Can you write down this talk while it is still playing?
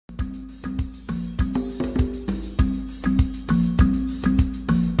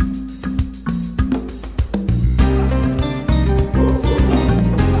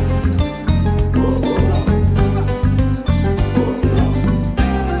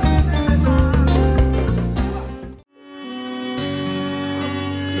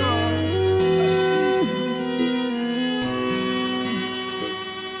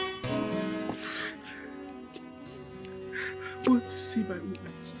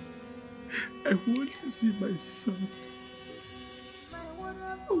I want to see my son.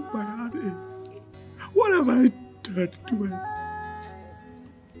 Oh, my heart is. What have I done to myself?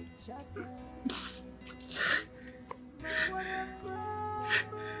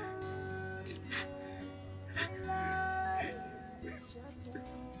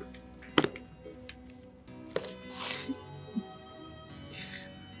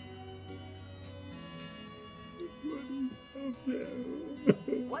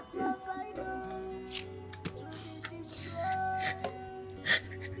 What have I done to be destroyed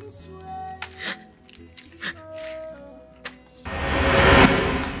this way?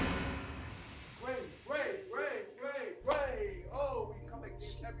 Wait. Oh, we come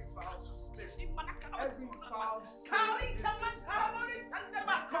against every foul spirit. Every foul spirit. Come against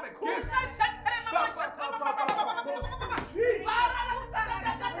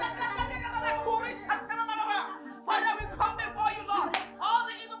Father, we come before you, Lord. All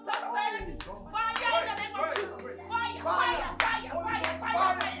the evil plans, fire in the name of Jesus. Fire.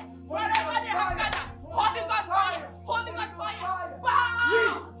 Wherever they have gathered, Holy Ghost fire.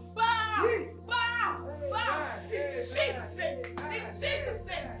 Bow.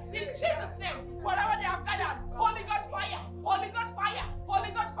 In Jesus' name. Wherever they have gathered, Holy Ghost fire.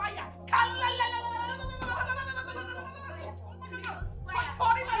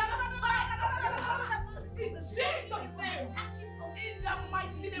 In Jesus' name. In the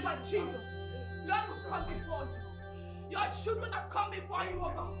mighty name of Jesus. Lord, we come before you. Your children have come before you,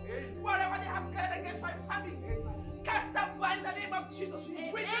 oh God. Wherever they have gathered against my family, cast them by in the name of Jesus.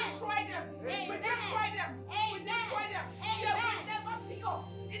 We destroy them. They will never see us.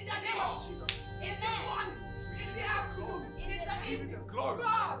 In the name of Jesus. In the morning, in the afternoon, in the evening. God,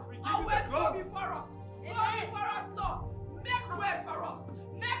 always go before us. Go before us, Lord. Make ways for us.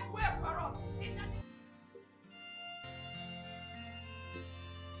 In the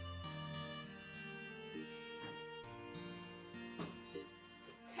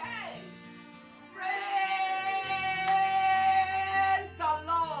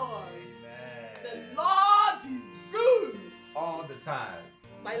all the time.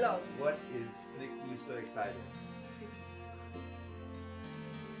 my love. What is making you so excited?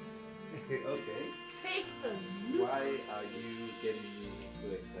 Okay. Take a look. Why are you getting me so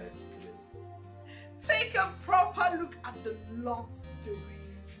excited today? Take a proper look at the Lord's doing.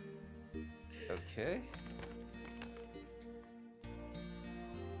 Okay.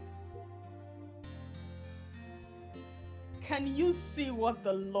 Can you see what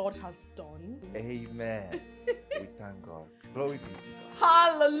the Lord has done? Amen. We thank God. Glory be to God.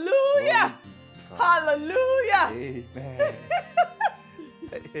 Hallelujah! Glory be to God. Hallelujah! Amen.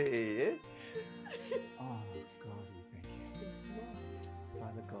 Hey. Oh, God, we thank you. Yes, Lord.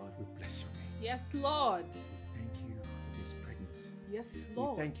 Father God, we bless your name. Yes, Lord. We thank you for this pregnancy. Yes,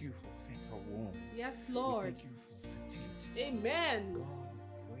 Lord. We thank you for fertile womb. Yes, Lord. We thank you for fertility. Amen. God,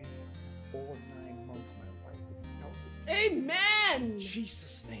 we pray all 9 months my wife will be healthy. Amen. In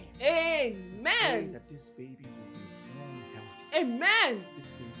Jesus' name. Amen. Pray that this baby will be born healthy. Amen.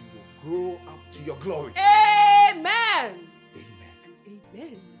 This baby will grow up to your glory. Amen. Amen.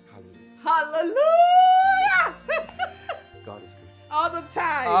 Amen. Hallelujah. Hallelujah. God is good. All the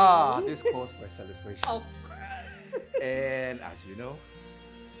time. This calls for a celebration. Of course. And as you know,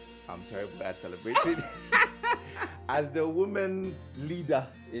 I'm terrible at celebrating. As the women's leader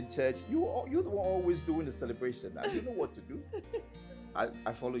in church, you're the one always doing the celebration. I don't know what to do.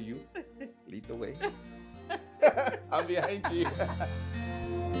 I follow you. Lead the way. I'm behind you.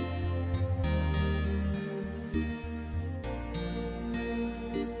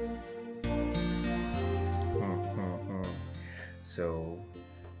 So,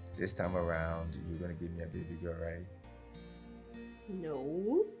 this time around, you're gonna give me a baby girl, right?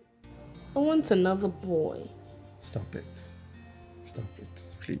 No. I want another boy. Stop it. Stop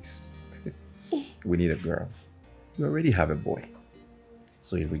it, please. We need a girl. We already have a boy.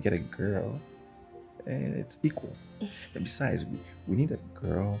 So if we get a girl, and it's equal. And besides, we need a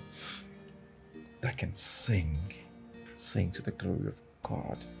girl that can sing to the glory of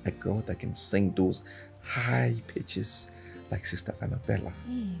God. A girl that can sing those high pitches like Sister Annabella.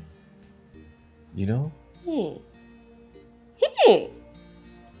 You know?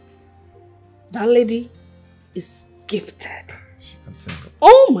 That lady is gifted. She can sing.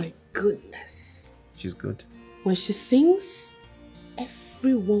 Oh my goodness. She's good. When she sings,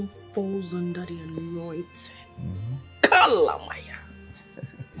 everyone falls under the anointing. Kalamaya.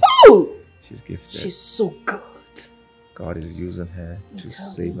 Woo! She's gifted. She's so good. God is using her to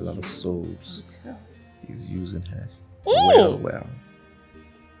save a lot of souls. He's using her well.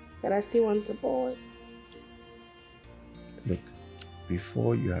 But I still want a boy. Look,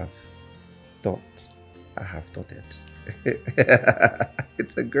 before you have I have thought it.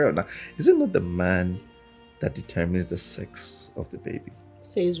 It's a girl now. Is it not the man that determines the sex of the baby?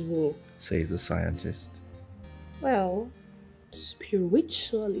 Says who? Says the scientist. Well,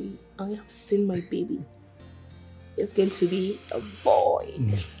 spiritually, I have seen my baby. It's going to be a boy.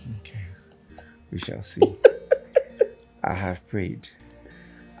 Okay. We shall see. I have prayed.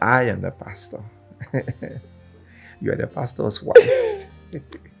 I am the pastor. You are the pastor's wife.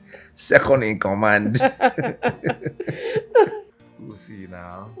 Second in command. We'll see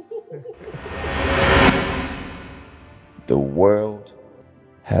now. The world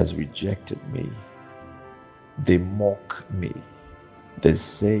has rejected me. They mock me. They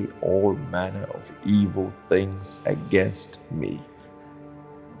say all manner of evil things against me.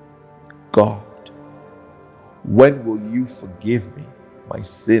 God, when will you forgive me my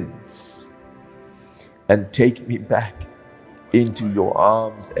sins and take me back into your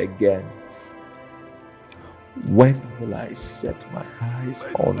arms again? When will I set my eyes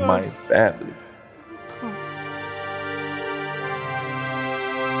on my family?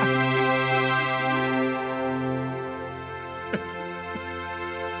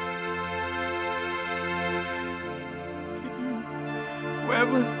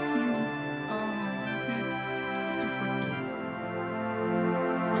 Wherever you are, need to forgive.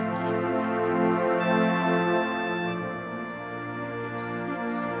 Forgive me. It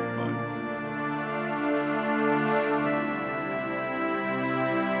seems so bad.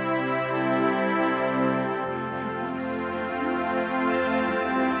 I want to see you.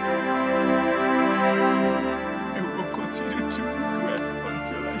 I will continue to regret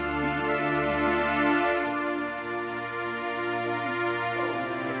until I see you.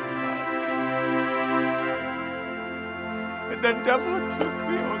 The devil took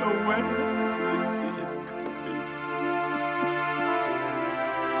me unaware. Didn't see it coming.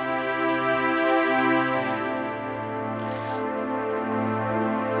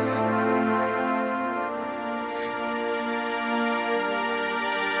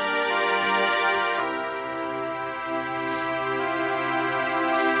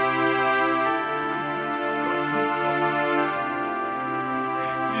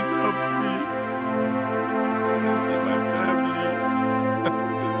 Please help me. I want to see my family.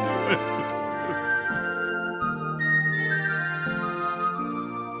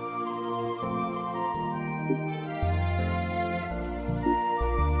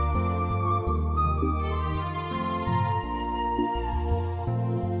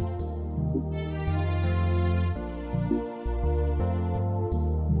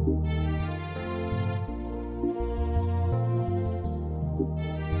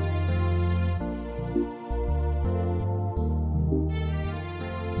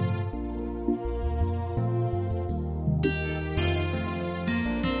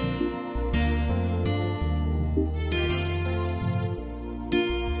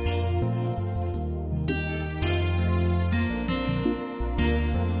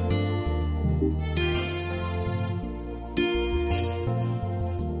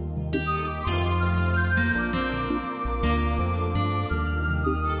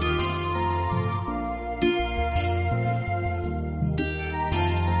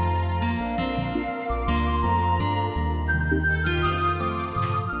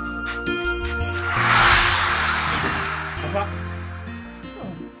 Papa,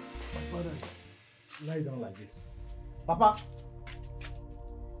 my father is lie down like this. Papa,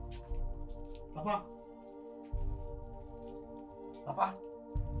 Papa, Papa,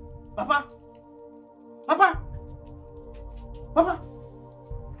 Papa, Papa, Papa.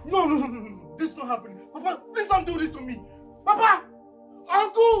 No, no, no, no, no. This is not happening. Papa, please don't do this to me. Papa,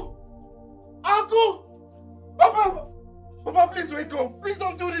 Uncle, Uncle, Papa, Papa, please wake up. Please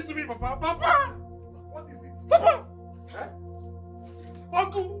don't do this to me, Papa. Papa, what is it? Papa. Huh?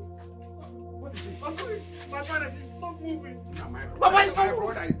 Uncle! What is it? Uncle, it's my father. He's not moving. No, Papa is not moving. My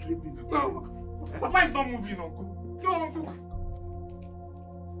brother is sleeping. No. Papa is not moving, Uncle. No, Uncle.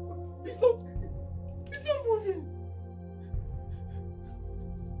 He's not moving. He's not moving.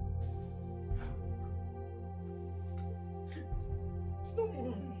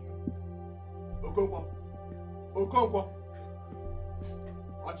 Okonkwo. Okonkwo.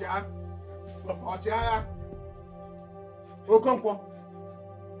 Ọchịagha. Ọchịagha. Okonkwo.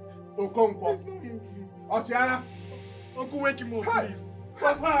 Okonkwo. Ọchịagha. Uncle, wake him up, please.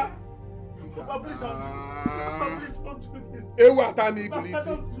 Papa. Papa, please don't do this. Ewu atani ikulisi. Papa,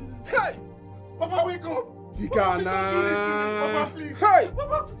 don't do this. Hey. Papa, wake up. Dikana. Papa, please. Hey.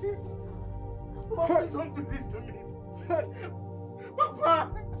 Papa, please. Papa, please don't do this to me. Hey.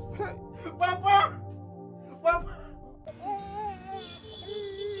 Papa. Hey. Papa. Papa.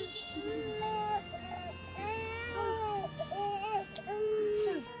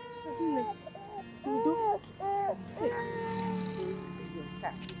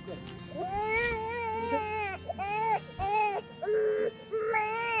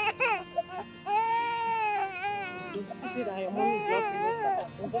 See that your mommy is not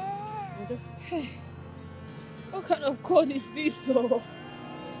feeling better. Hey, what kind of cold is this? Oh?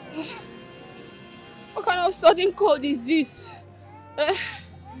 What kind of sudden cold is this? Hey.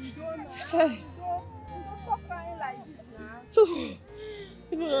 Don't stop crying like this now.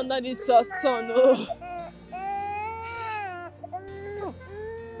 Even under this hot sun, oh.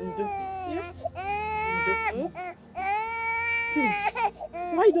 Please,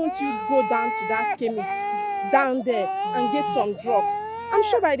 why don't you go down to that chemist down there and get some drugs? I'm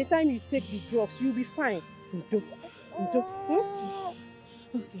sure by the time you take the drugs, you'll be fine. Okay.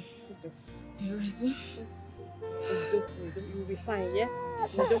 You ready? You'll be fine, yeah?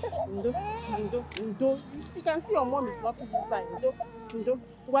 You can see your mom is not feeling fine.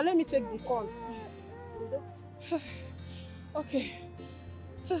 Well, let me take the corn. Okay.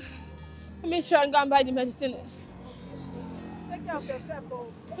 Let me try and go and buy the medicine. Take care of yourself, oh.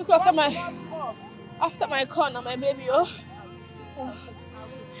 Look after my corn and my baby, oh.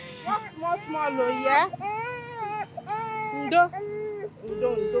 Walk small, oh, yeah? Ndo.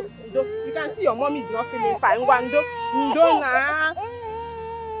 You can see your mom is not feeling fine. Ndo na.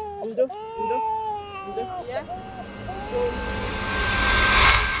 Ndo, yeah?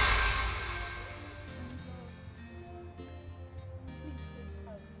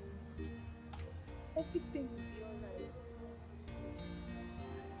 Everything will be alright.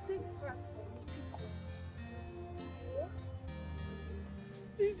 Take heart from me.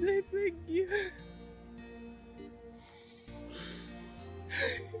 Please, I beg you.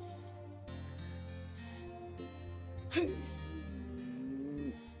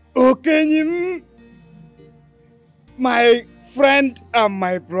 Okay, my friend and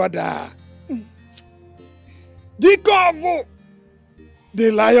my brother. Dikogo,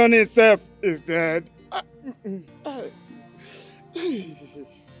 the lion himself is dead.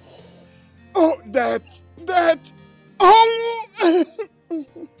 Oh, that. Oh.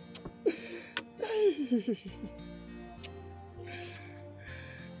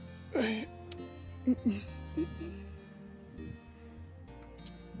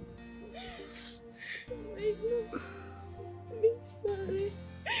 I'm sorry.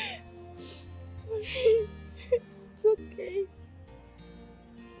 It's okay.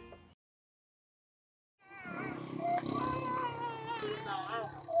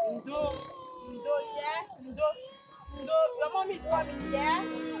 Ndo, yeah? Ndo, your mom is coming, yeah?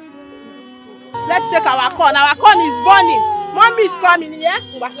 Let's check our corn. Our corn is burning. Mommy is coming, yeah?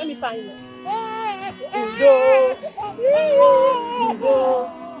 Let me find it. Ndo.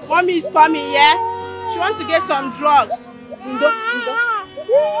 Mommy is coming, yeah? She wants to get some drugs. Ndo.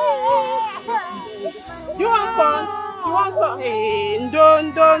 You want corn? Hey,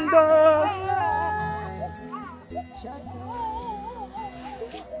 Ndo.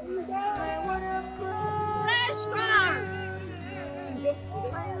 Fresh corn.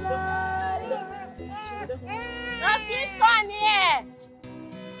 No sweet corn here.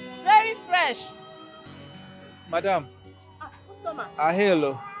 It's very fresh. Madam. Customer.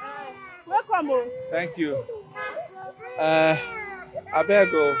 Hello. Welcome. Thank you. I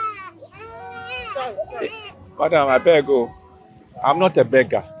beg you. Sorry. Madam, I beg you. I'm not a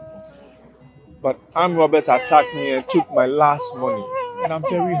beggar. But armed robbers attacked me and took my last money. And I'm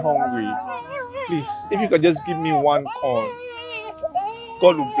very hungry. Please, if you could just give me one corn,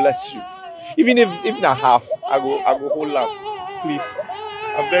 God will bless you. Even I half, I go hold up. Please.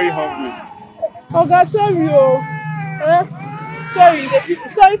 I'm very hungry. Okay, sorry.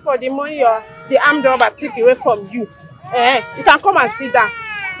 Sorry for the money the armed robber took away from you. You can come and sit down.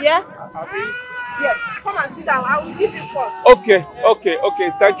 Yeah? Yes, come and sit down. I will give you first. Okay.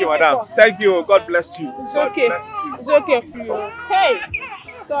 Thank you, madam. Thank you. God bless you. It's okay. It's okay for you. Hey,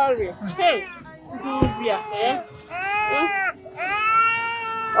 sorry. Hey, Wazobia.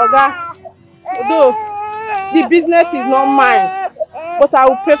 Oga, although the business is not mine, but I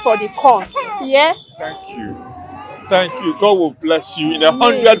will pay for the corn. Yeah? Thank you. God will bless you in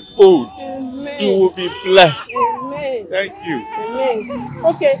 100-fold. Amen. You will be blessed. Amen. Thank you. Amen.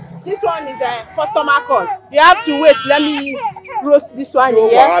 Okay, this one is a customer call. You have to wait. Let me roast this one. No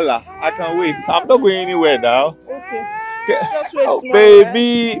Yeah? wahala. I can wait. I'm not going anywhere now. Okay. Okay. Just wait small,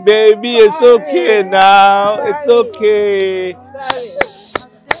 Baby, it's okay now. It's okay.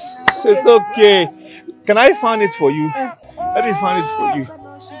 It's okay. Can I find it for you? Let me find it for you.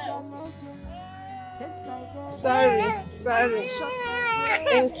 Sorry.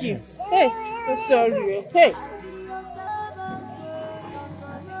 Thank you. Hey, so sorry. Hey.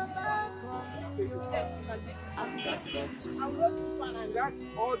 I'll roll this one and That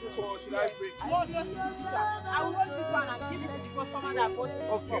all this one should I bring? no, just this one. I'll roll this one and give it to the customer that bought it.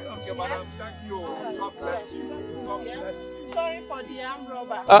 Okay, madam. Thank you. God bless you. God bless you. Sorry for the arm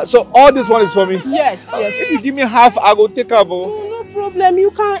robber. So all this one is for me? Yes, yes. If you give me half, I will take a bowl. No problem,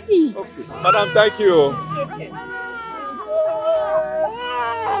 you can eat. Okay. Madam, thank you.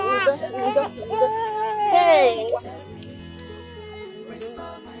 Hey.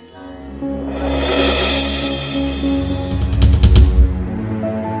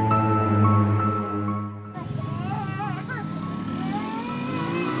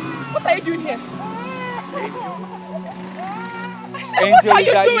 What are you doing here? Angel, what are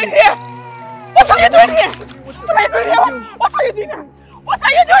you doing here? What are you doing here? What are you doing here? What are you doing here? What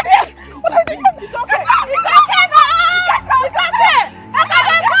are you doing here? What are you doing here? It's okay. It's okay now. It's okay.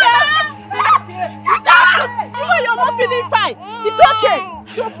 You know you're not feeling fine. It's okay.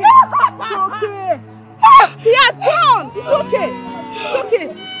 It's okay. It's okay. He has gone. It's okay. It's okay.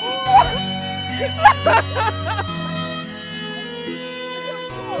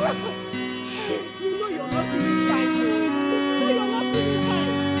 You know you're not feeling fine. You know you're not feeling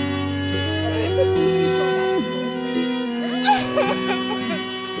fine.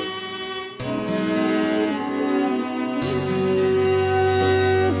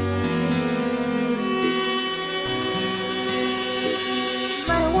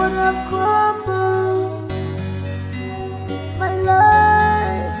 My world have crumbled. My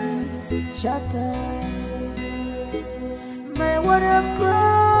life is shattered. My world have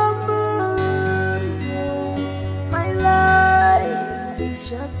crumbled. My life is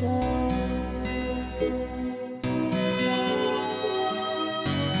shattered.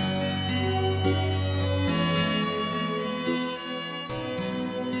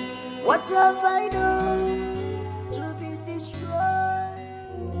 What have I done to be destroyed?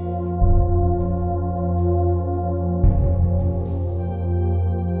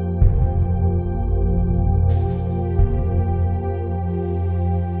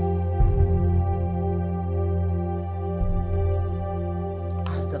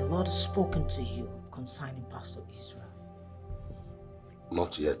 Has the Lord spoken to you concerning Pastor Israel?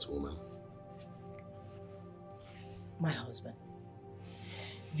 Not yet, woman. My husband,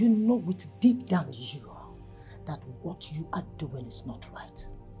 you know with deep down you that what you are doing is not right.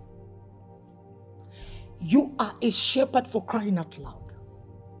 You are a shepherd, for crying out loud.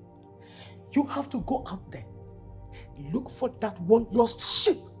 You have to go out there, look for that one lost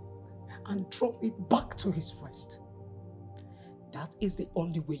sheep and drop it back to his rest. That is the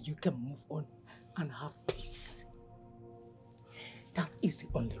only way you can move on and have peace. That is the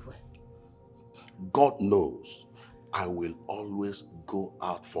only way. God knows I will always go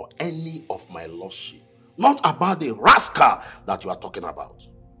out for any of my lost sheep. Not about the rascal that you are talking about.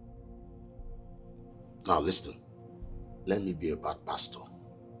 Now listen, let me be a bad pastor.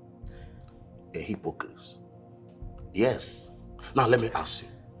 A hypocrite. Yes. Now let me ask you,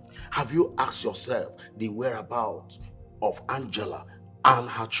 have you asked yourself the whereabouts of Angela and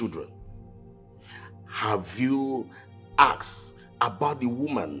her children? Have you asked about the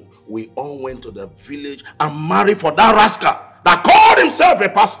woman we all went to the village and married for that rascal that called himself a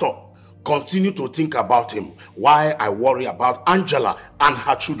pastor? Continue to think about him while I worry about Angela and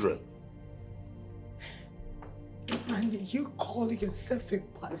her children. And you call yourself a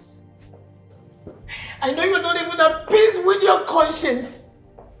pastor? I know you're not even at peace with your conscience.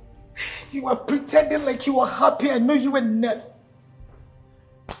 You are pretending like you are happy. I know you were not.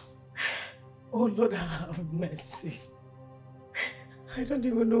 Oh Lord, have mercy. I don't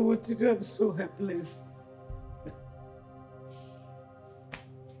even know what to do. I'm so helpless.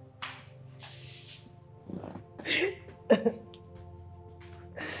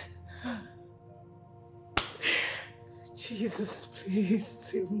 Jesus, please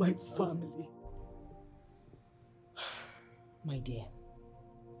save my family. My dear,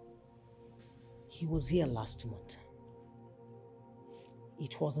 he was here last month.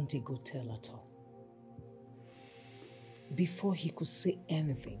 It wasn't a good tale at all. Before he could say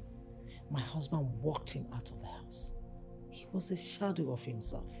anything, my husband walked him out of the house. He was a shadow of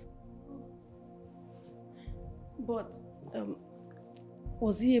himself. But,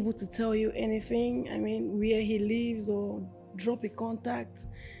 was he able to tell you anything? I mean, where he lives or drop a contact?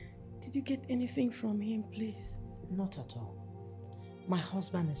 Did you get anything from him, please? Not at all. My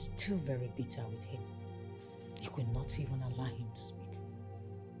husband is still very bitter with him. He could not even allow him to speak.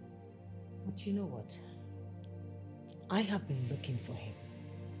 But you know what? I have been looking for him.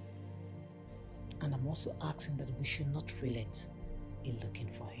 And I'm also asking that we should not relent in looking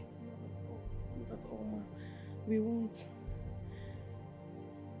for him. But Oma, we won't.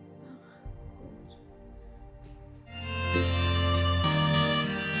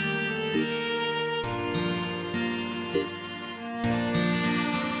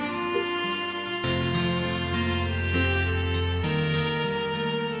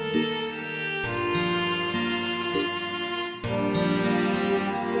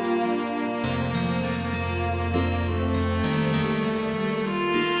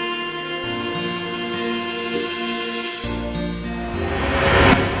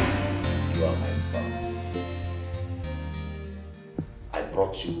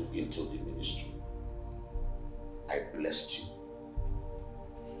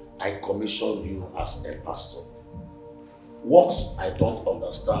 I commissioned you as a pastor. What I don't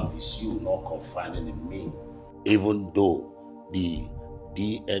understand is you not confiding in me. Even though the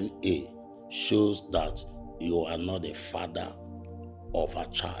DNA shows that you are not the father of a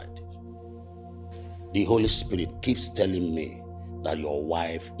child. The Holy Spirit keeps telling me that your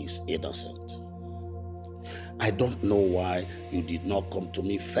wife is innocent. I don't know why you did not come to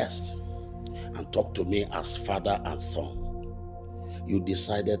me first and talk to me as father and son. You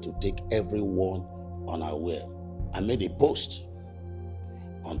decided to take everyone unaware. I made a post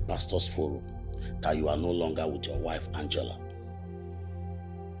on Pastor's Forum that you are no longer with your wife, Angela.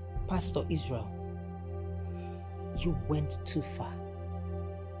 Pastor Israel, you went too far.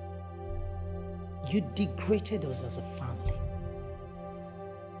 You degraded us as a family.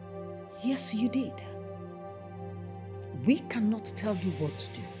 Yes, you did. We cannot tell you what to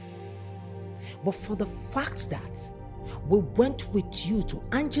do. But for the fact that we went with you to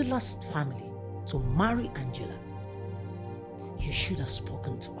Angela's family to marry Angela, you should have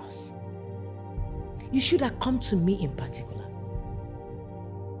spoken to us. You should have come to me in particular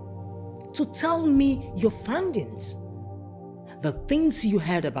to tell me your findings, the things you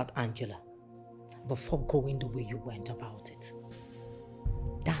heard about Angela, before going the way you went about it.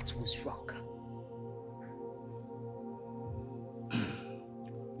 That was wrong.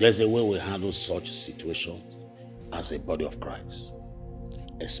 There's a way we handle such situations as a body of Christ,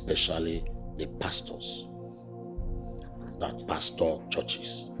 especially the pastors that pastor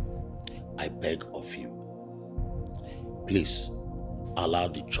churches. I beg of you, please allow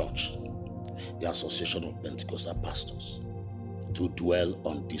the church, the Association of Pentecostal Pastors, to dwell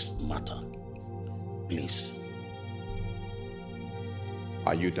on this matter. Please.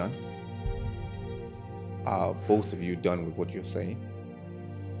 Are you done? Are both of you done with what you're saying?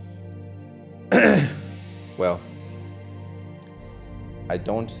 Well, I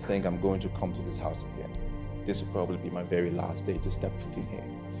don't think I'm going to come to this house again. This will probably be my very last day to step foot in here.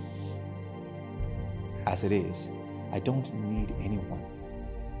 As it is, I don't need anyone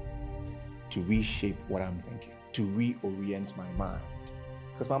to reshape what I'm thinking, to reorient my mind,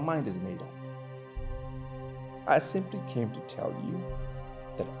 because my mind is made up. I simply came to tell you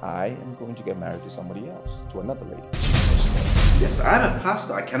that I am going to get married to somebody else, to another lady. Yes, I'm a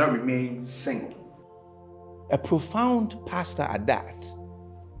pastor. I cannot remain single. A profound pastor at that.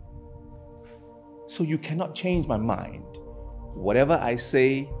 So you cannot change my mind. Whatever I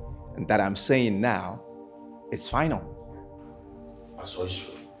say and that I'm saying now, it's final. I saw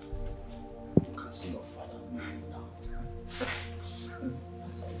you. You can see your father kneeling now.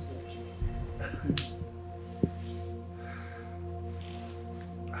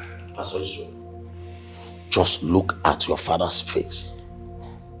 Pastor Israel, just look at your father's face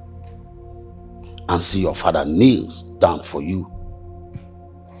and see your father kneels down for you.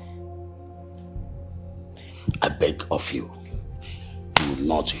 I beg of you, do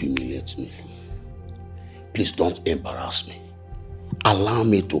not humiliate me. Please don't embarrass me. Allow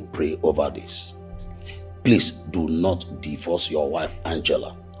me to pray over this. Please do not divorce your wife,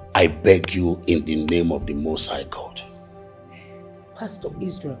 Angela. I beg you in the name of the Most High God. Pastor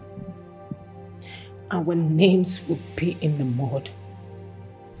Israel, our names will be in the mud.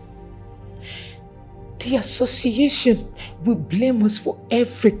 The association will blame us for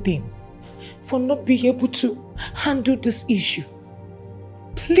everything, for not being able to handle this issue.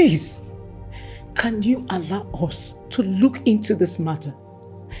 Please, can you allow us to look into this matter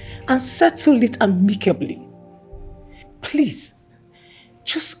and settle it amicably? Please,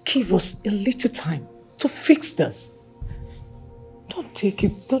 just give us a little time to fix this. Don't take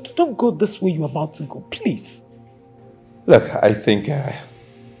it, don't go this way you're about to go, please. Look, I think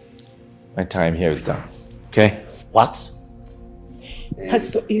my time here is done, okay? What?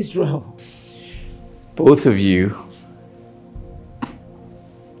 Pastor Israel. Both of you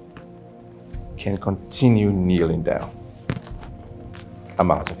can continue kneeling down.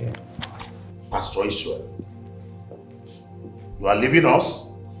 I'm out of here. Pastor Israel, you are leaving us?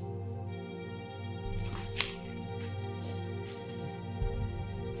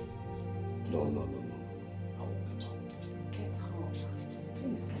 No. I won't get up. Get up.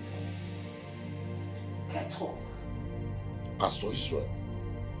 Please get up. Get up. Pastor Israel,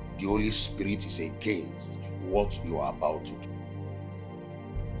 the Holy Spirit is against what you are about to do.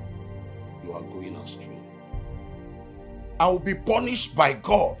 You are going astray. I will be punished by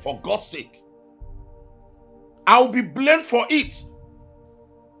God for God's sake. I will be blamed for it.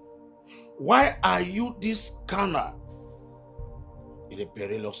 Why are you this carnal in a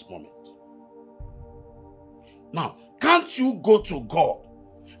perilous moment? Now, can't you go to God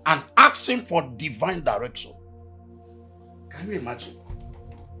and ask Him for divine direction? Can you imagine?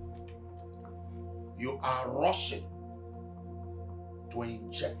 You are rushing to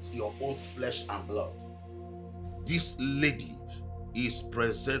inject your own flesh and blood. This lady is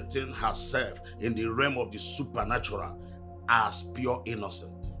presenting herself in the realm of the supernatural as pure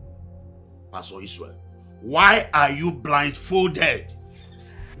innocent. Pastor Israel, why are you blindfolded?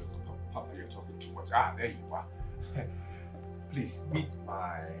 Papa, you're talking too much. Ah, there you are. Please, meet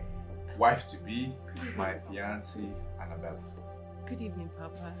my wife-to-be, my fiancée, Annabella. Good evening,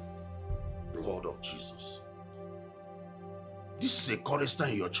 Papa. Blood of Jesus. This is a chorister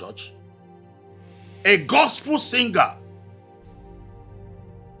in your church? A gospel singer?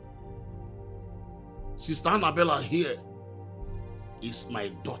 Sister Annabella here is my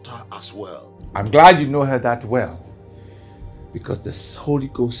daughter as well. I'm glad you know her that well, because the Holy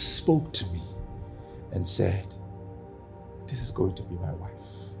Ghost spoke to me and said, this is going to be my wife.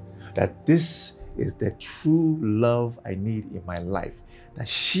 That this is the true love I need in my life. That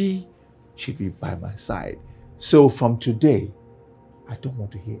she should be by my side. So from today, I don't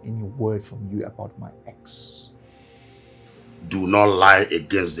want to hear any word from you about my ex. Do not lie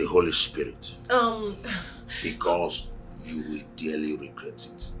against the Holy Spirit. Because you will dearly regret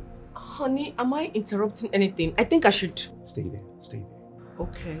it. Honey, am I interrupting anything? I think I should... Stay there, stay there.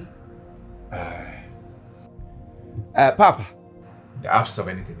 Okay. Papa, in the absence of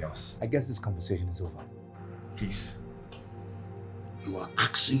anything else, I guess this conversation is over. Please. You are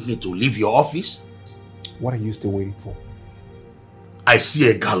asking me to leave your office? What are you still waiting for? I see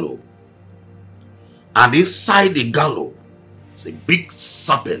a gallows. And inside the gallows is a big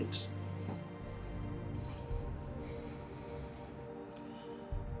serpent.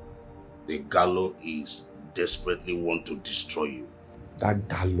 The gallows is desperately want to destroy you. That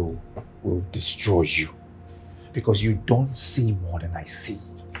gallows will destroy you. Because you don't see more than I see.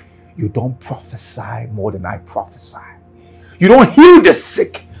 You don't prophesy more than I prophesy. You don't heal the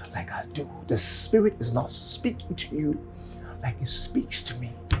sick like I do. The Spirit is not speaking to you like it speaks to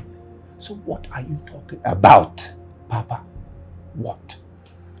me. So what are you talking about, Papa? What?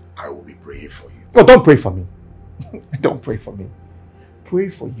 I will be praying for you. No, don't pray for me. Don't pray for me. Pray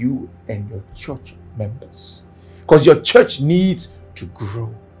for you and your church members. Because your church needs to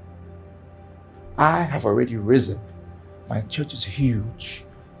grow. I have already risen. My church is huge.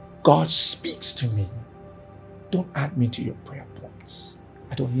 God speaks to me. Don't add me to your prayer points.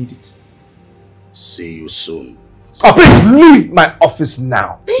 I don't need it. See you soon. Oh, please leave my office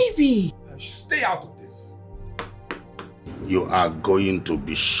now. Baby! Stay out of this. You are going to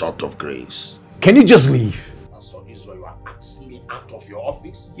be short of grace. Can you just leave? Pastor Israel, you are asking me out of your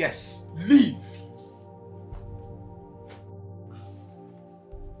office? Yes, leave.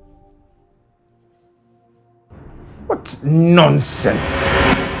 What nonsense.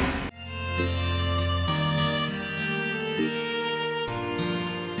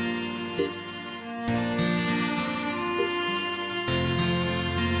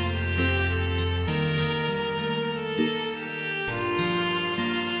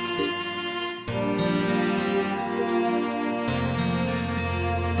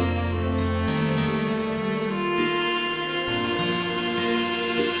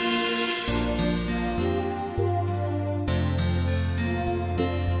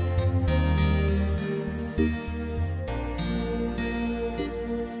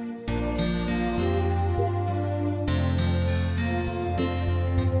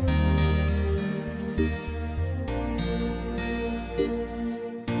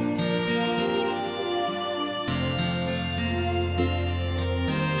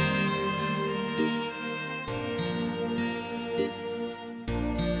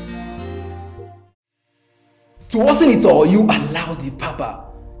 To worsen it all, you allowed the Papa,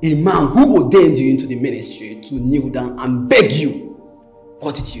 a man who ordained you into the ministry, to kneel down and beg you.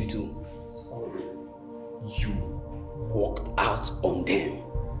 What did you do? You walked out on them,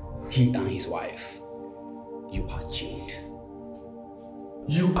 he and his wife. You are doomed.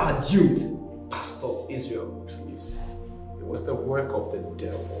 You are doomed, Pastor Israel. Please. It was the work of the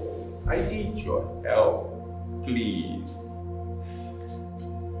devil. I need your help. Please.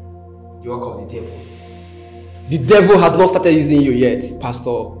 The work of the devil. The devil has not started using you yet,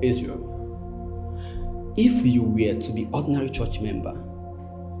 Pastor Israel. If you were to be ordinary church member,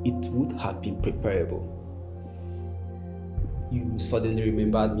 it would have been preferable. You suddenly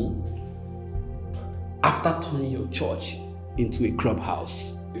remembered me after turning your church into a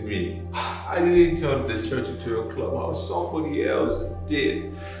clubhouse. Me? I didn't turn the church into a clubhouse. Somebody else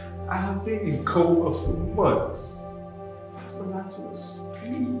did. I have been in coma for months. Pastor Lazarus,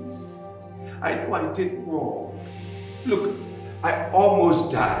 please. I know I did wrong. Look, I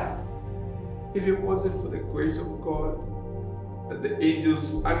almost died. If it wasn't for the grace of God, that the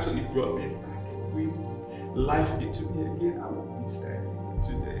angels actually brought me back and breathe life into me again, I won't be standing here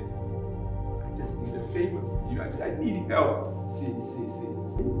today. I just need a favor from you. I need help. See.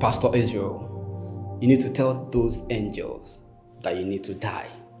 Pastor Israel, you need to tell those angels that you need to die.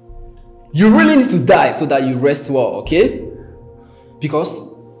 You really need to die so that you rest well, okay?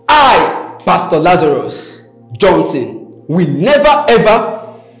 Because I, Pastor Lazarus Johnson, will never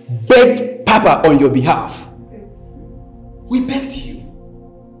ever beg Papa on your behalf. We begged you.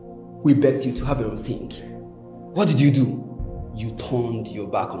 We begged you to have a rethink. What did you do? You turned your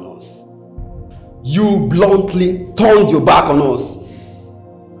back on us. You bluntly turned your back on us.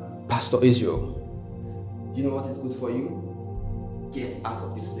 Pastor Israel, do you know what is good for you? Get out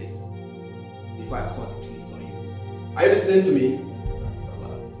of this place before I call the police on you. Are you listening to me?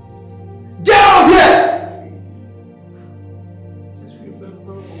 Get out of here!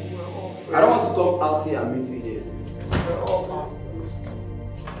 I don't want to come out here and meet you here. We're all pastors.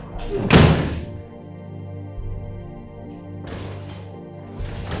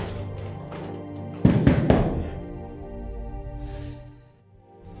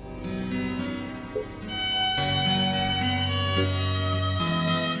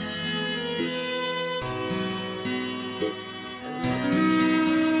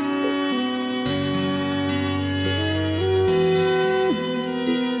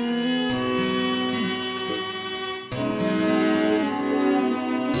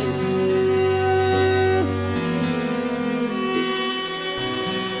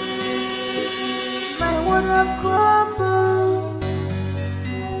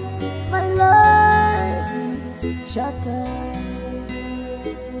 Shattered,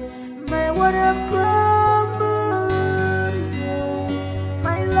 my world have crumbled, yeah.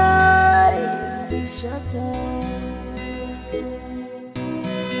 My life is shattered.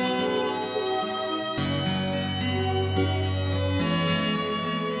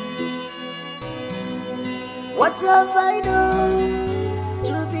 What have I done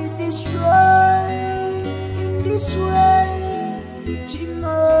to be destroyed in this way,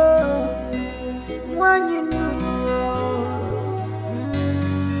 Chimo? When you know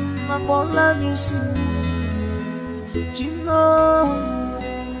Mabola missing Chimo,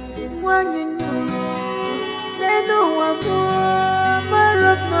 when you know they know I'm more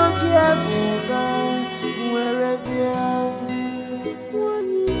Marab no Jacoba, wherever you are. When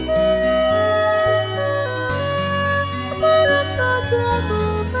you know Marab no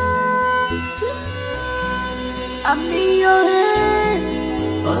Jacoba, I'm in your hand.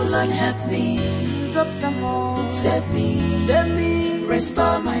 Oh Lord, help me. Save me,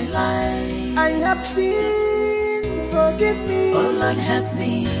 restore my life. I have sinned, forgive me. Oh Lord, help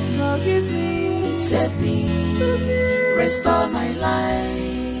me, forgive me. Save me, restore my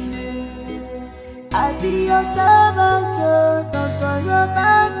life. I be your servant, oh, don't turn your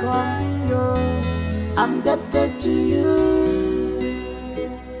back on me, oh. I'm indebted to you.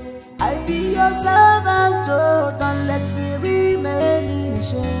 I be your servant, oh, don't let me remain in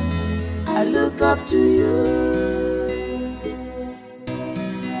shame. I look up to you.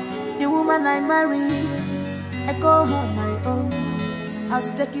 The woman I marry, I call her my own,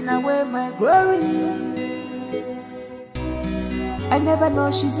 has taken away my glory. I never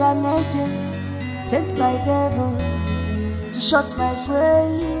know she's an agent sent by devil to shut my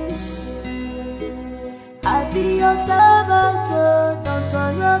praise. I be your servant, oh, don't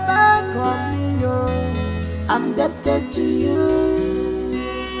turn your back on me, oh. I'm indebted to you.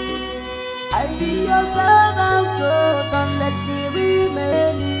 I be your servant, oh, don't let me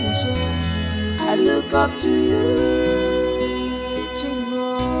remain in shame. I look up to you,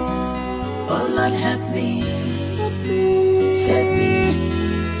 Chimo. Oh Lord, help me, save me,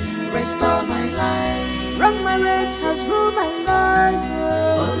 restore my life. Wrong marriage has ruined my life.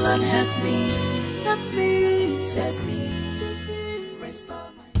 Oh Lord, help me, save me,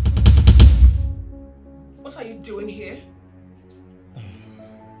 restore my life. What are you doing here?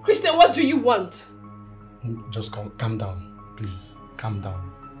 Christian, what do you want? Just calm down, please. Calm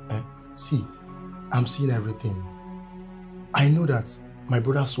down. See, I'm seeing everything. I know that my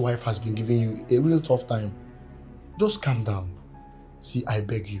brother's wife has been giving you a real tough time. Just calm down. See, I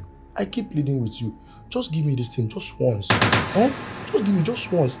beg you. I keep pleading with you. Just give me this thing just once. Just give me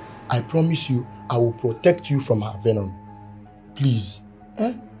just once. I promise you, I will protect you from her venom. Please.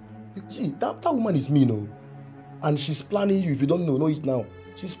 See, that woman is mean, oh. And she's planning you. If you don't know it now.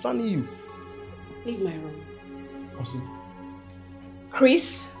 She's planning you. Leave my room. Osi.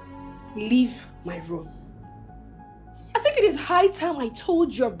 Chris, leave my room. I think it is high time I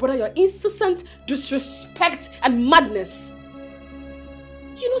told your brother your incessant disrespect and madness.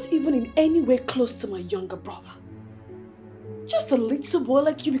 You're not even in any way close to my younger brother. Just a little boy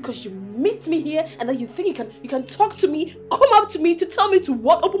like you because you meet me here and then you think you can talk to me, come up to me to tell me to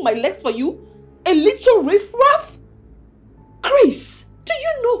what, open my legs for you? A little riffraff? Chris, do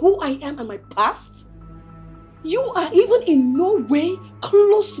you know who I am and my past? You are even in no way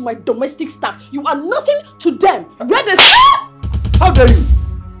close to my domestic staff. You are nothing to them. Where the... How dare you?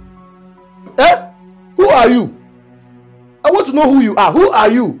 Eh? Who are you? I want to know who you are. Who are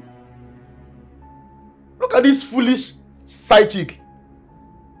you? Look at this foolish side chick.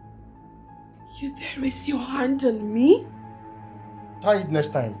 You dare raise your hand on me? Try it next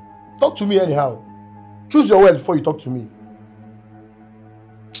time. Talk to me anyhow. Choose your words before you talk to me.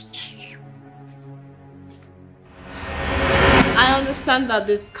 I understand that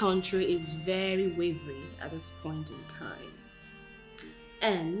this country is very wavering at this point in time.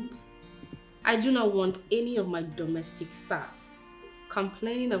 And I do not want any of my domestic staff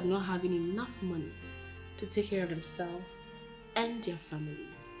complaining of not having enough money to take care of themselves and their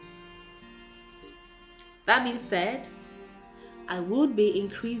families. That being said, I would be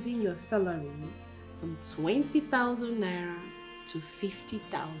increasing your salaries from 20,000 naira to 50,000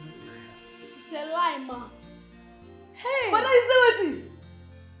 naira. It's a lie, ma. Hey! But that is not what it is.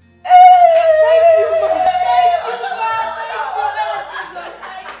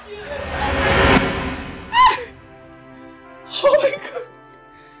 Oh my God!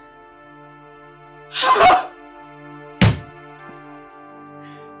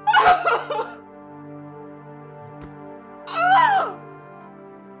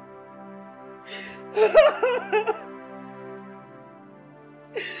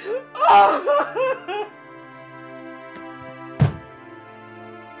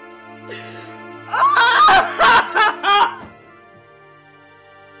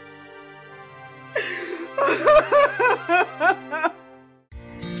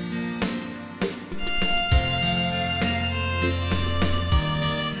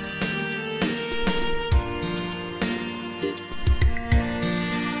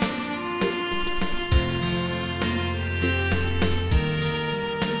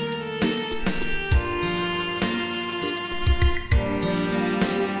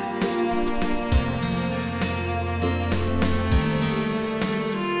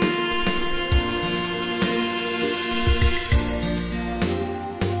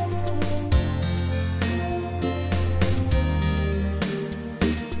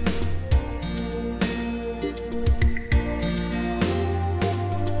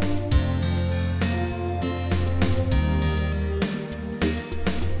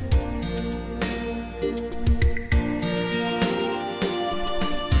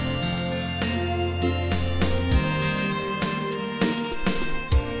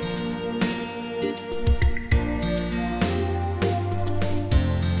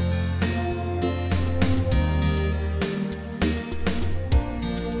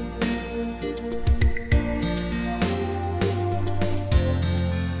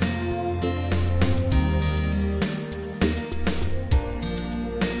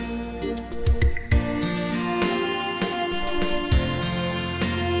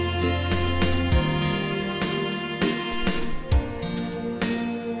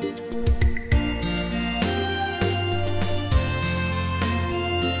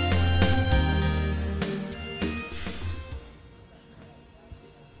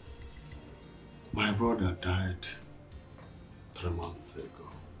 My brother died 3 months ago.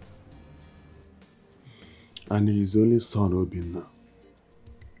 And his only son, Obinna,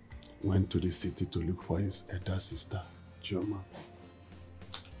 went to the city to look for his elder sister, Chioma.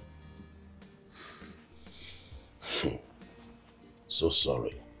 So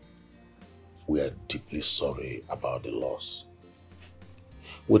sorry. We are deeply sorry about the loss.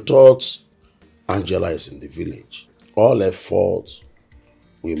 We thought Angela is in the village. All efforts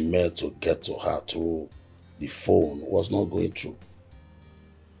we made to get to her through the phone was not going through.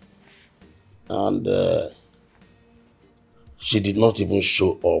 And she did not even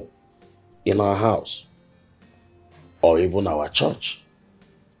show up in our house or even our church.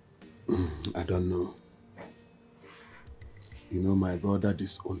 I don't know. You know, my brother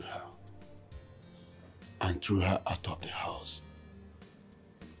disowned her and threw her out of the house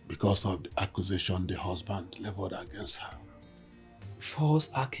because of the accusation the husband leveled against her. False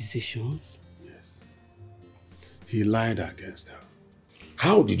accusations? Yes. He lied against her.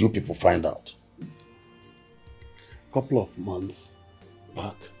 How did you people find out? Couple of months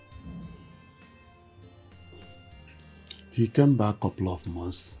back. He came back a couple of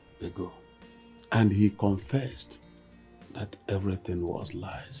months ago and he confessed that everything was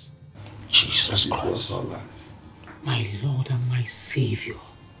lies. Jesus Christ. It was all lies. My Lord and my Savior.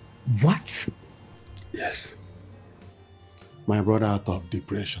 What? Yes. My brother, out of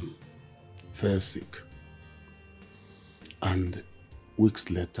depression, fell sick. And weeks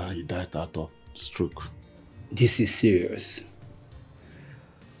later, he died out of stroke. This is serious.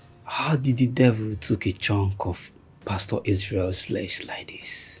 How did the devil took a chunk of Pastor Israel's flesh like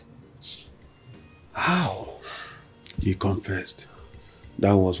this? How? He confessed.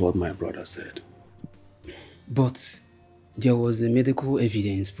 That was what my brother said. But there was a medical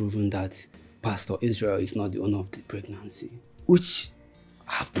evidence proving that Pastor Israel is not the owner of the pregnancy, which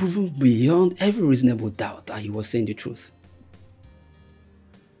have proven beyond every reasonable doubt that he was saying the truth.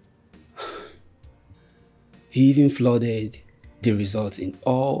 He even flooded the results in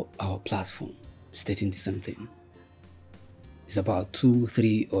all our platforms, stating the same thing. It's about 2,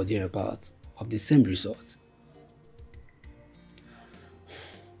 3 or thereabouts of the same result.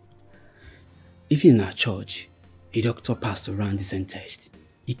 Even in our church, a doctor passed around the same test.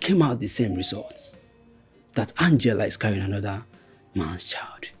 It came out the same results, that Angela is carrying another man's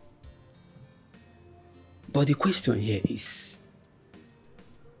child. But the question here is,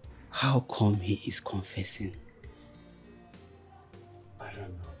 how come he is confessing? I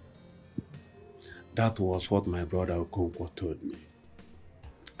don't know. That was what my brother Okonkwo told me.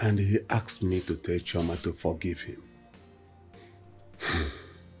 And he asked me to tell Chioma to forgive him.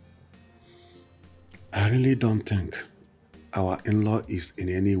 I really don't think our in-law is in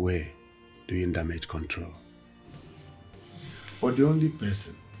any way doing damage control. But the only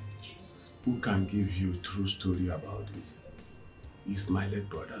person who can give you a true story about this is my late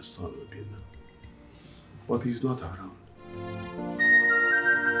brother's son, Obina. But he's not around.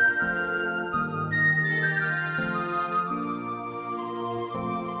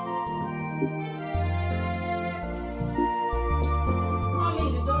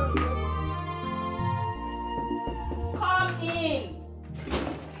 Come in.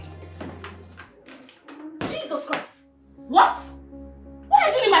 Jesus Christ. What? What are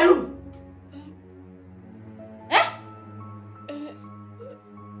you doing in my room?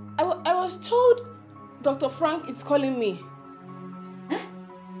 I was told Dr. Frank is calling me.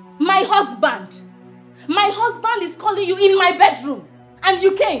 My husband. My husband is calling you in my bedroom. And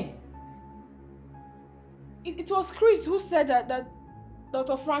you came. It was Chris who said that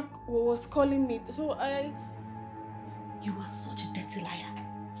Dr. Frank was calling me. So I... You are such a dirty liar.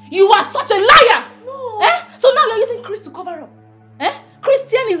 You are such a liar! No. So now you're using Chris to cover up.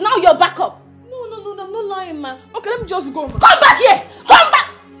 Christian is now your backup. No, I'm not lying, ma. Okay, let me just go. Come back here! Come back!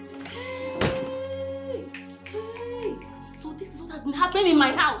 Hey. So this is what has been happening in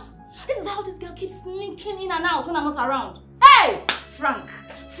my house. This is how this girl keeps sneaking in and out when I'm not around. Hey! Frank!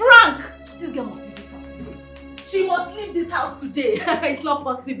 This girl must leave this house today. She must leave this house today. It's not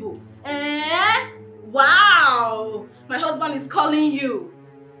possible. Wow! My husband is calling you.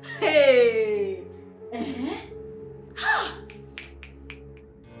 Hey!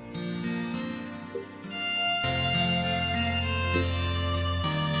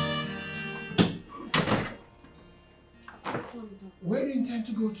 Where do you intend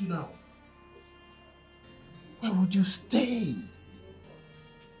to go to now? Where would you stay?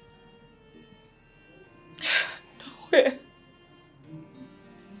 Nowhere.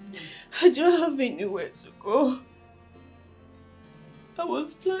 I don't have anywhere to go. I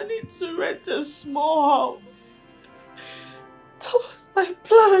was planning to rent a small house. That was my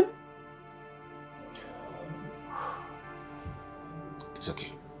plan. It's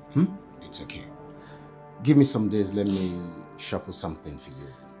okay. It's okay. Give me some days, let me shuffle something for you.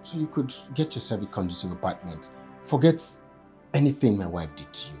 So you could get yourself a conducive apartment. Forget anything my wife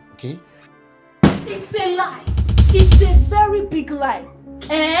did to you, okay? It's a lie. It's a very big lie.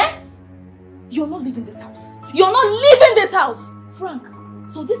 You're not leaving this house. You're not leaving this house. Frank,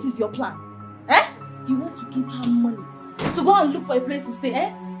 so this is your plan. You want to give her money to go and look for a place to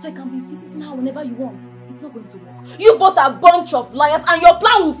stay, so you can be visiting her whenever you want. It's not going to work. You both are a bunch of liars and your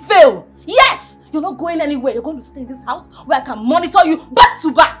plan will fail. Yes! You're not going anywhere. You're going to stay in this house where I can monitor you back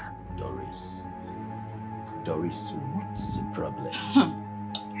to back. Doris, what is the problem?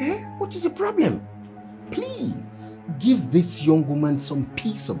 What is the problem? Please, give this young woman some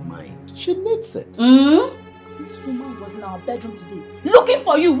peace of mind. She needs it. This woman was in our bedroom today, looking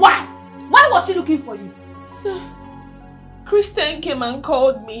for you. Why? Why was she looking for you? Sir, Christian came and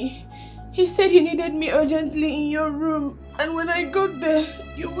called me. He said he needed me urgently in your room. And when I got there,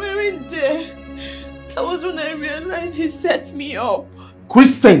 you weren't there. That was when I realized he set me up.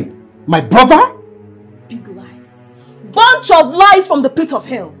 Christian, my brother? Big lies. Bunch of lies from the pit of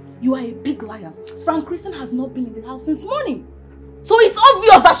hell. You are a big liar. Frank Christian has not been in the house since morning. So it's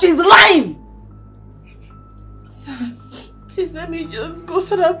obvious that she's lying. Sir, please let me just go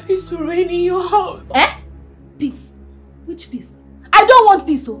so that peace will reign in your house. Peace? Which peace? I don't want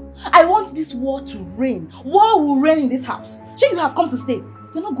peace, oh. I want this war to reign. War will reign in this house. Sure, you have come to stay.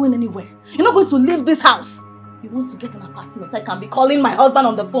 You're not going anywhere. You're not going to leave this house. You want to get an apartment, I can be calling my husband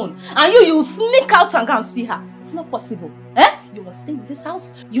on the phone. And you sneak out and go and see her. It's not possible. Eh? You are staying in this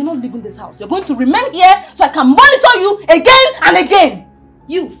house. You're not leaving this house. You're going to remain here so I can monitor you again and again.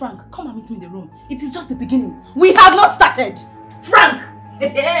 You, Frank, come and meet me in the room. It is just the beginning. We have not started. Frank!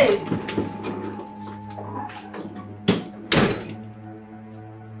 Hey!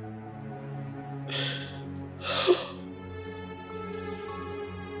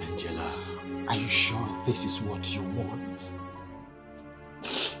 Angela, are you sure this is what you want?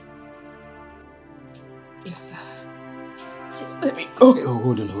 Yes, sir. Just let me go. Okay, oh,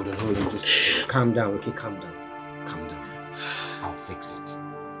 hold on. Just calm down, okay? Calm down. I'll fix it.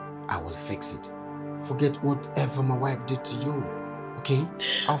 I will fix it. Forget whatever my wife did to you, okay?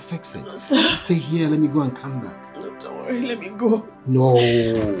 I'll fix it. Stay here, let me go and come back. No, don't worry, let me go. No.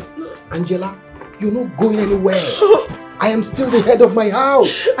 Angela, you're not going anywhere. I am still the head of my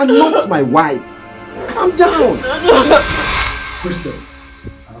house and not my wife. Calm down. No. Crystal,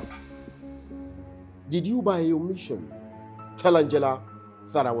 did you by omission tell Angela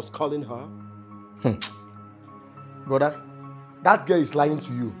that I was calling her? Brother, that girl is lying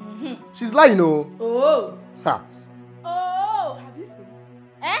to you. She's lying, oh. Oh. Ha. Oh, have you seen?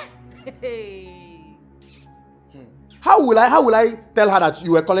 Eh? Hey. How will I tell her that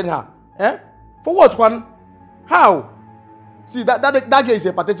you were calling her? Eh? For what, one? How? See, that girl is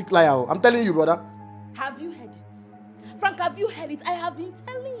a pathetic liar. I'm telling you, brother. Have you heard it? Frank, have you heard it? I have been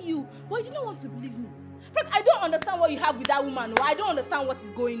telling you, but you don't want to believe me. Frank, I don't understand what you have with that woman. I don't understand what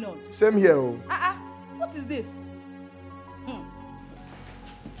is going on. Same here, oh. What is this?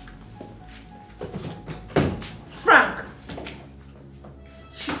 Frank!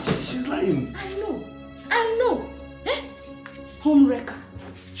 She's lying. I know. Eh? Homewrecker.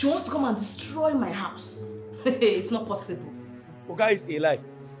 She wants to come and destroy my house. It's not possible. Oga is a lie.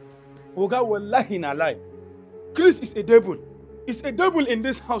 Oga wallahi na lie. Chris is a devil. It's a devil in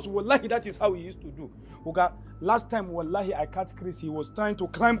this house. Wallahi, that is how he used to do. Oga, last time wallahi I catch Chris, he was trying to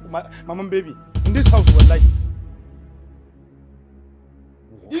climb my mom baby. In this house, wallahi.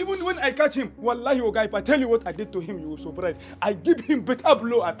 Even when I catch him, wallahi, Oga, if I tell you what I did to him, you will be surprised. I give him better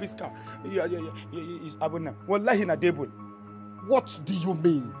blow at Pisca. Yeah, it's abuna. Wallahi na devil. What do you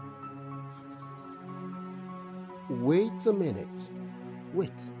mean? Wait a minute.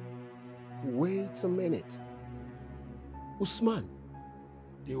 Wait a minute. Usman,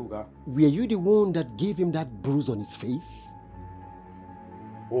 Oga. Were you the one that gave him that bruise on his face?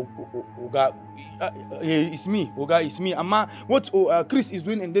 Oga, it's me. Oga, it's me. Amma, what Chris is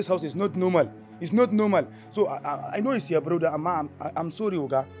doing in this house is not normal. It's not normal. So I know it's your brother. Amma, I'm sorry,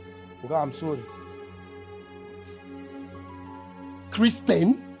 Oga. Oga, I'm sorry.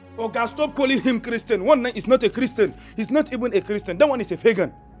 Christian? Oga, stop calling him Christian. One is not a Christian. He's not even a Christian. That one is a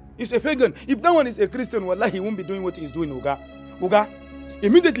pagan. He's a pagan. If that one is a Christian, wallahi, he won't be doing what he's doing, Oga. Oga,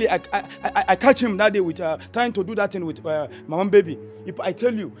 immediately I catch him that day with trying to do that thing with my mom baby. If I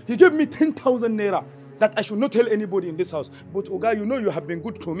tell you, he gave me 10,000 naira that I should not tell anybody in this house. But Oga, you know you have been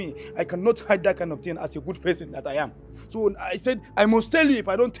good to me. I cannot hide that kind of thing as a good person that I am. So I said, I must tell you. If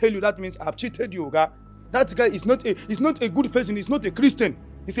I don't tell you, that means I have cheated you, Oga. That guy is not a good person. He's not a Christian.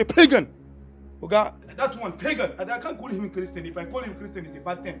 He's a pagan. Oga, that one, pagan. I can't call him Christian. If I call him Christian, it's a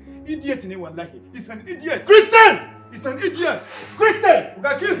bad thing. Idiot, wallahi. He's an idiot. Christian! He's an idiot. Christian!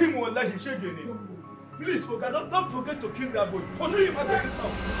 Oga, kill him, wallahi. Please, Oga, don't forget to kill that boy. Pursue him out of this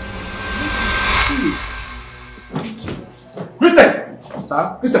house. Christian!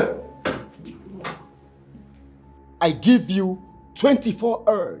 Sir? Christian! I give you 24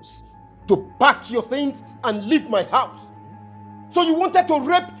 hours to pack your things and leave my house. So you wanted to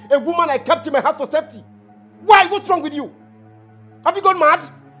rape a woman I kept in my house for safety? Why? What's wrong with you? Have you gone mad?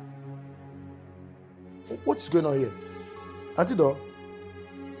 What is going on here? Auntie Dog?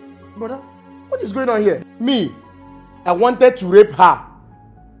 Brother, what is going on here? Me, I wanted to rape her.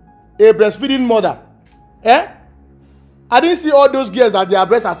 A breastfeeding mother. Eh? I didn't see all those girls that their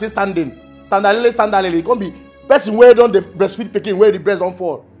breasts are still standing. Standalele. It can't be person where don't the breastfeed picking where the breast don't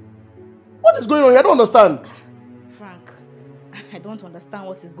fall. What is going on here? I don't understand. Frank, I don't understand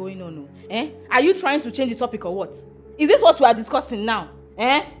what is going on. Eh? Are you trying to change the topic or what? Is this what we are discussing now?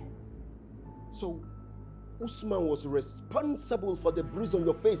 Eh? So, Usman was responsible for the bruise on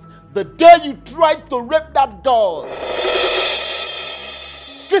your face the day you tried to rape that girl.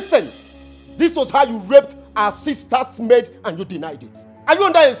 Kristen, this was how you raped our sister's maid and you denied it. Are you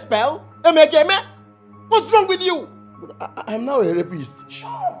under a spell? Emegeme? What's wrong with you? I'm now a rapist.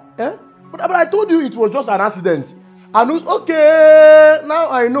 Sure. Eh? But I told you it was just an accident. Anus, okay, now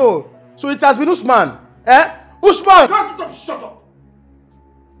I know. So it has been Usman. Eh? Usman! Shut up!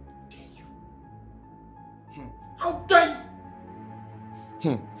 How dare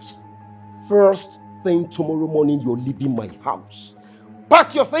you? First thing tomorrow morning, you're leaving my house.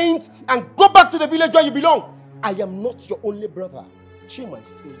 Pack your things and go back to the village where you belong. I am not your only brother. Chima is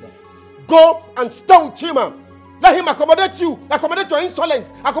still there. Go and stay with Chima. Let him accommodate you, accommodate your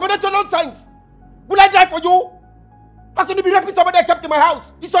insolence, accommodate your nonsense. Will I die for you? How can you be raping somebody I kept in my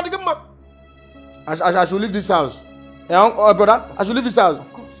house? You saw the good man. I should leave this house. Brother, I should leave this house.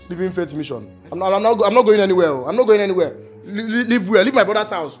 Of course. Leaving faith mission. I'm not going anywhere. I'm not going anywhere. Leave where? Leave my brother's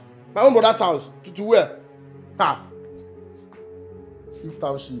house. My own brother's house. To where? Ha! Leave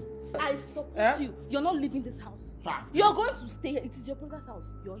township. I support you. You're not leaving this house. Ha. You're going to stay here. It is your brother's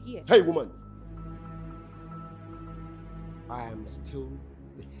house. You're here. Hey, woman. I am still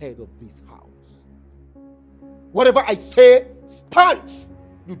the head of this house. Whatever I say stands.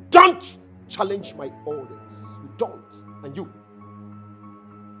 You don't challenge my orders. You don't. And you.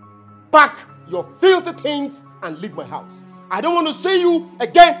 Pack your filthy things and leave my house. I don't want to see you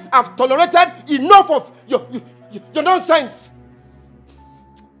again. I've tolerated enough of your nonsense.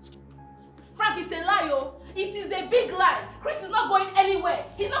 Frank, it's a lie, oh. It is a big lie. Chris is not going anywhere.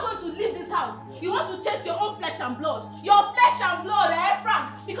 He's not going to leave this house. You want to chase your own flesh and blood. Your flesh and blood,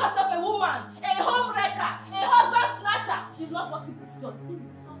 Frank? Because of a woman, a home wrecker, a husband snatcher. It's not possible. You're still in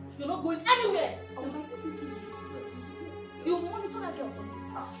this house. You're not going anywhere. You monitor that girl for me.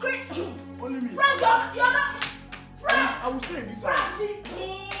 Chris, only me. Frank, you're not. Frank, I will stay in this house.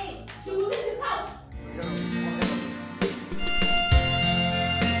 Frank, she will leave this house.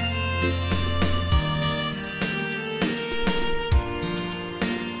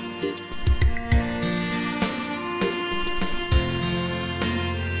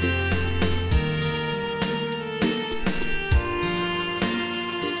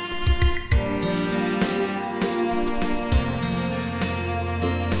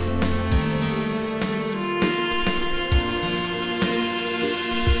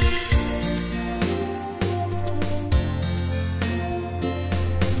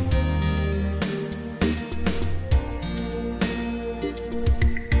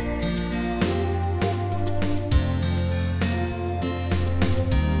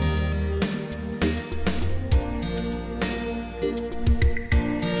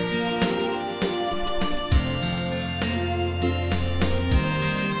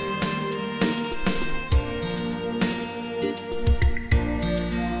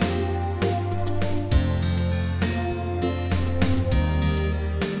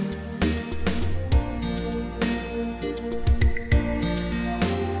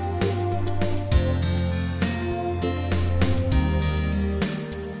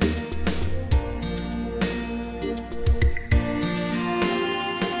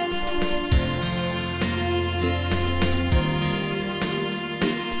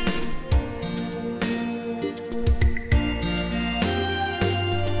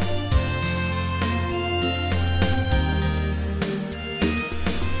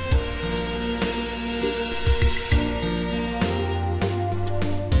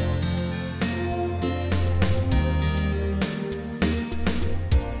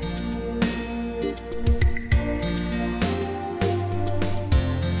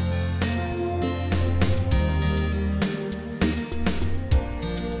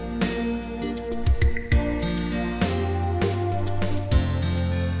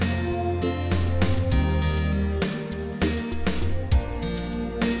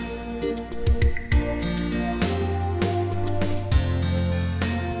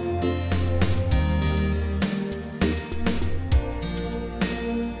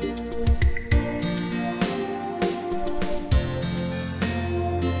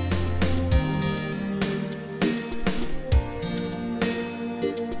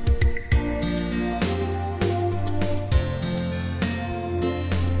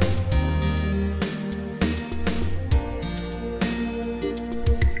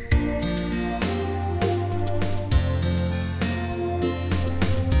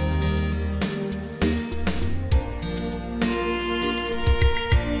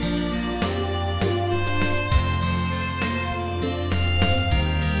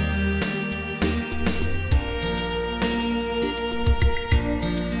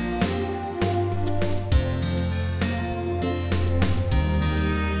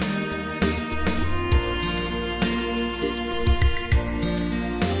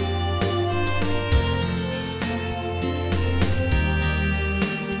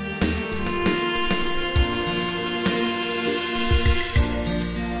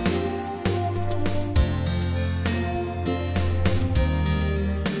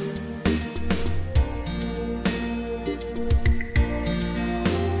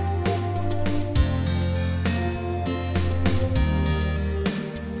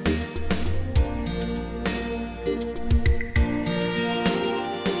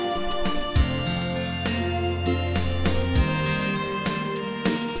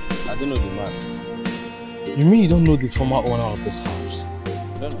 know the man. You mean you don't know the former owner of this house?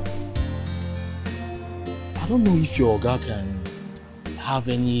 I don't know. I don't know if your guy can have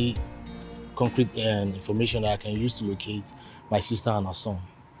any concrete information that I can use to locate my sister and her son.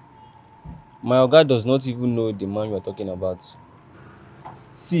 My Oga does not even know the man you are talking about.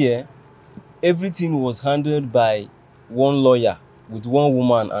 See, everything was handled by one lawyer with one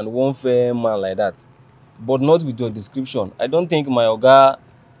woman and one fair man like that, but not with your description. I don't think my Oga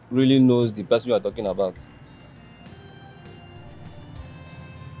really knows the person you are talking about.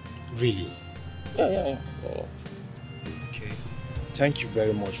 Really? Yeah. Okay. Thank you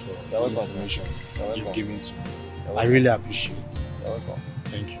very much for the information you've given to me. I really appreciate it. You're welcome.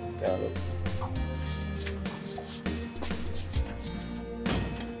 Thank you. You're welcome.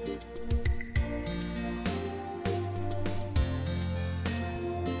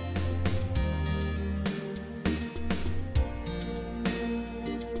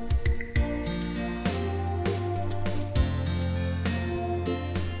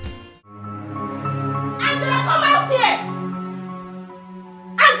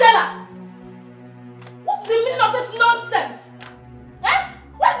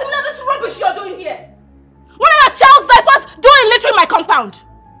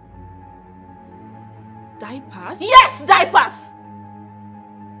 Diapers? Yes, diapers!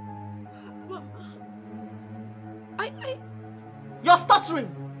 You're stuttering.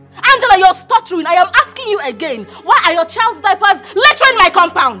 Angela, you're stuttering. I am asking you again. Why are your child's diapers littering my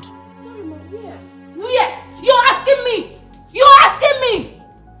compound? Sorry, Ma, where? Where? You're asking me.